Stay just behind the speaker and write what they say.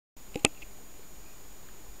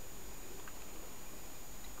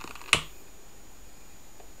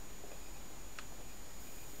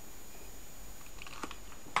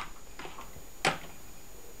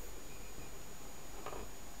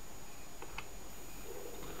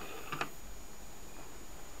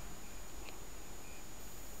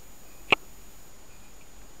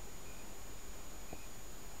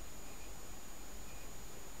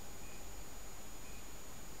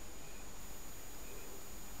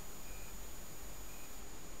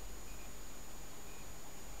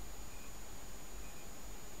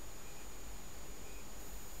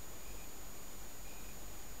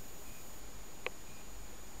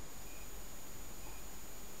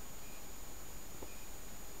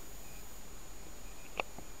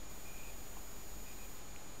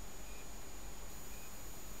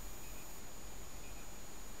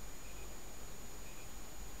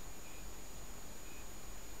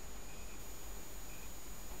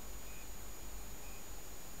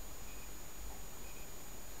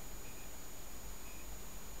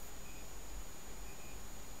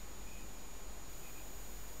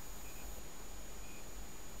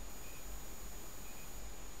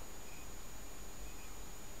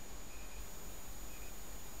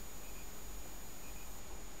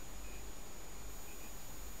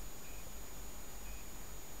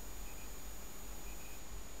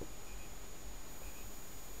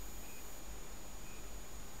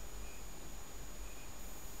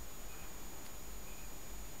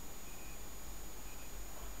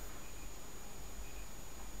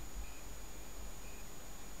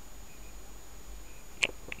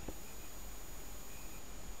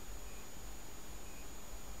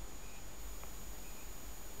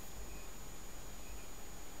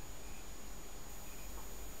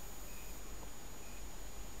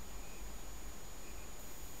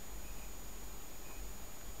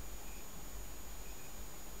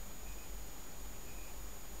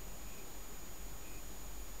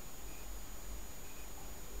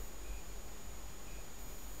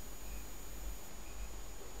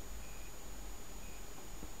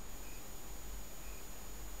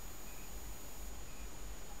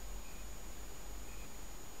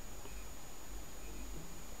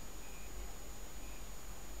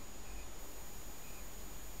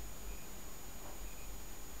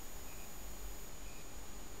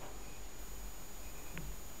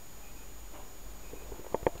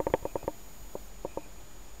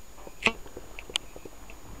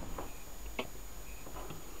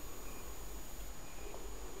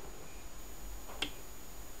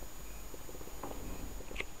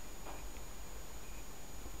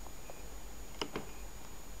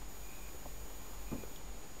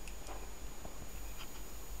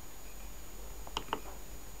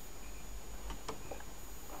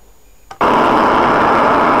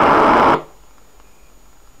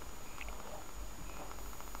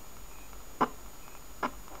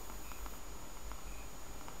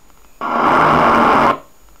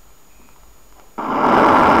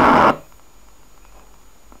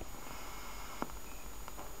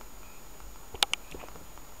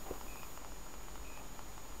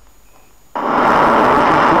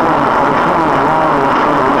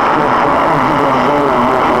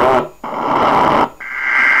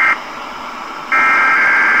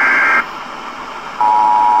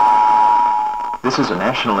This is a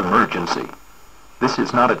national emergency. This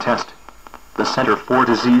is not a test. The Center for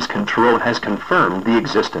Disease Control has confirmed the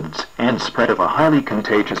existence and spread of a highly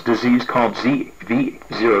contagious disease called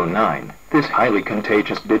ZV09. This highly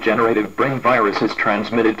contagious degenerative brain virus is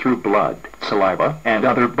transmitted through blood, saliva, and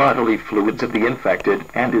other bodily fluids of the infected,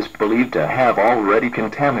 and is believed to have already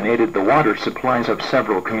contaminated the water supplies of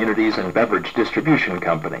several communities and beverage distribution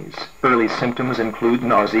companies. Early symptoms include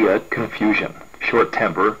nausea, confusion, short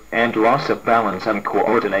temper, and loss of balance and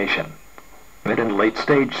coordination. Mid and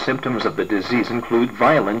late-stage symptoms of the disease include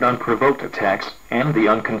violent unprovoked attacks and the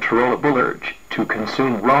uncontrollable urge to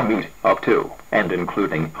consume raw meat, up to and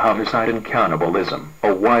including homicide and cannibalism.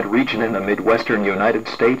 A wide region in the Midwestern United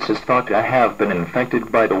States is thought to have been infected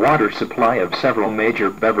by the water supply of several major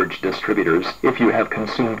beverage distributors. If you have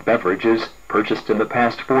consumed beverages purchased in the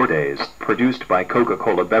past 4 days, produced by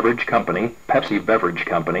Coca-Cola Beverage Company, Pepsi Beverage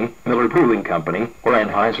Company, Miller Brewing Company, or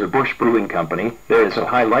Anheuser-Busch Brewing Company, there is a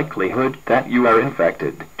high likelihood that you are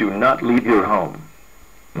infected. Do not leave your home.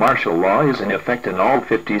 Martial law is in effect in all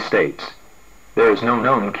 50 states. There is no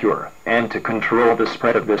known cure, and to control the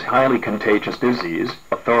spread of this highly contagious disease,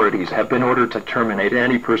 authorities have been ordered to terminate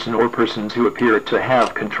any person or persons who appear to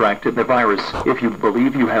have contracted the virus. If you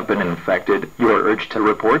believe you have been infected, you are urged to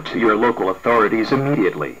report to your local authorities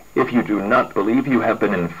immediately. If you do not believe you have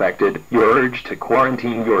been infected, you are urged to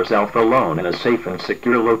quarantine yourself alone in a safe and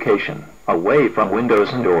secure location, away from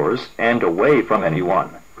windows and doors, and away from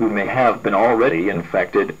anyone who may have been already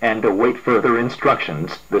infected, and await further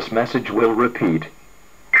instructions. This message will repeat.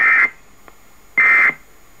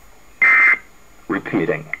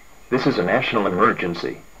 Repeating. This is a national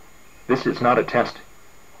emergency. This is not a test.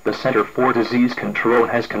 The Center for Disease Control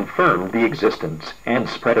has confirmed the existence and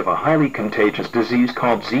spread of a highly contagious disease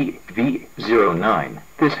called ZV09.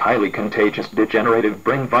 This highly contagious degenerative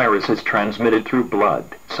brain virus is transmitted through blood,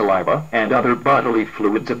 saliva, and other bodily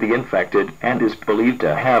fluids of the infected, and is believed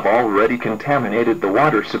to have already contaminated the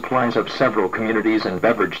water supplies of several communities and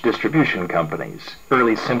beverage distribution companies.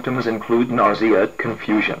 Early symptoms include nausea,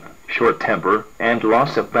 confusion, short temper, and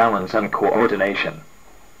loss of balance and coordination.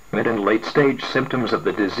 Mid and late-stage symptoms of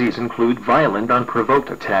the disease include violent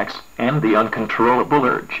unprovoked attacks and the uncontrollable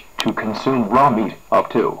urge to consume raw meat,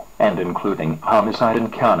 up to and including homicide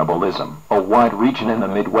and cannibalism. A wide region in the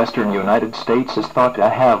Midwestern United States is thought to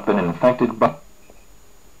have been infected by